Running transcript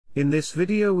In this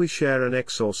video we share an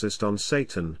exorcist on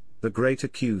Satan, the Great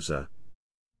Accuser.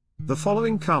 The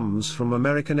following comes from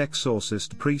American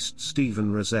exorcist priest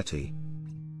Stephen Rossetti.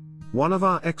 One of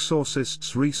our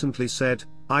exorcists recently said,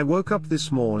 "I woke up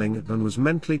this morning and was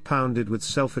mentally pounded with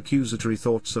self-accusatory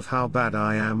thoughts of how bad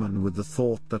I am and with the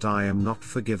thought that I am not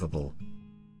forgivable.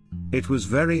 It was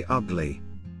very ugly."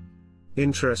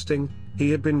 Interesting,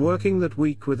 he had been working that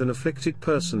week with an afflicted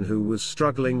person who was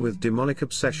struggling with demonic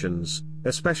obsessions,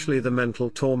 especially the mental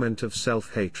torment of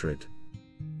self-hatred.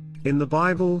 In the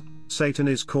Bible, Satan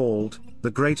is called the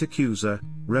Great Accuser,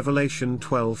 Revelation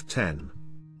 12:10.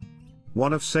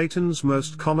 One of Satan's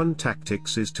most common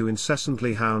tactics is to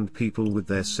incessantly hound people with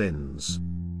their sins.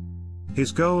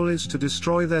 His goal is to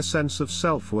destroy their sense of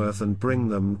self-worth and bring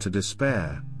them to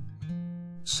despair.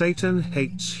 Satan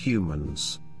hates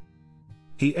humans.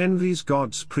 He envies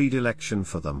God's predilection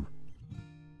for them.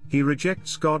 He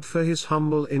rejects God for his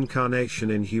humble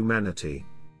incarnation in humanity.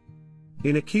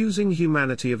 In accusing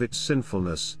humanity of its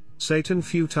sinfulness, Satan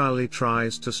futilely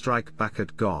tries to strike back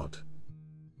at God.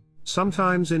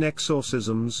 Sometimes in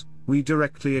exorcisms, we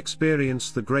directly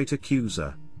experience the Great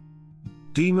Accuser.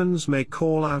 Demons may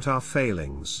call out our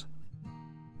failings.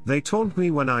 They taunt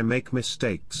me when I make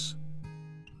mistakes.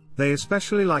 They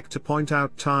especially like to point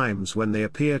out times when they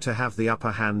appear to have the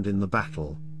upper hand in the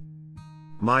battle.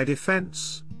 My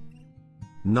defense?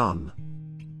 None.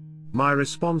 My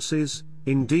response is,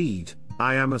 "Indeed,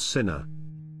 I am a sinner."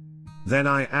 Then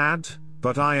I add,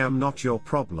 "But I am not your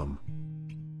problem.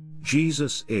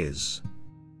 Jesus is.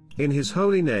 In his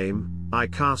holy name, I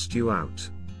cast you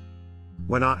out."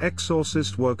 When our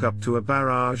exorcist woke up to a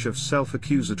barrage of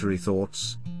self-accusatory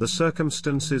thoughts, the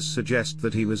circumstances suggest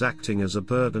that he was acting as a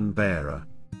burden bearer.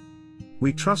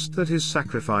 We trust that his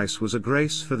sacrifice was a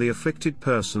grace for the afflicted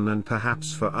person and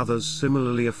perhaps for others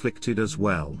similarly afflicted as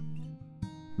well.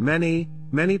 Many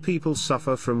people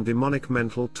suffer from demonic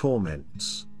mental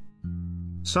torments.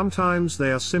 Sometimes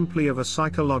they are simply of a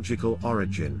psychological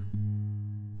origin.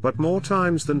 But more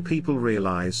times than people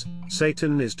realize,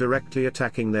 Satan is directly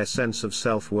attacking their sense of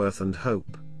self-worth and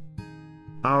hope.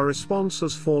 Our response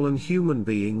as fallen human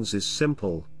beings is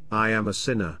simple: I am a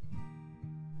sinner.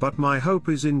 But my hope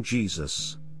is in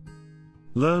Jesus.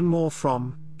 Learn more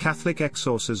from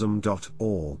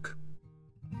catholicexorcism.org.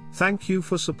 Thank you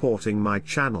for supporting my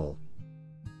channel.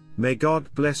 May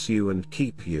God bless you and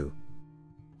keep you.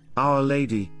 Our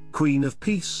Lady, Queen of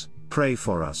Peace, pray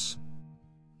for us.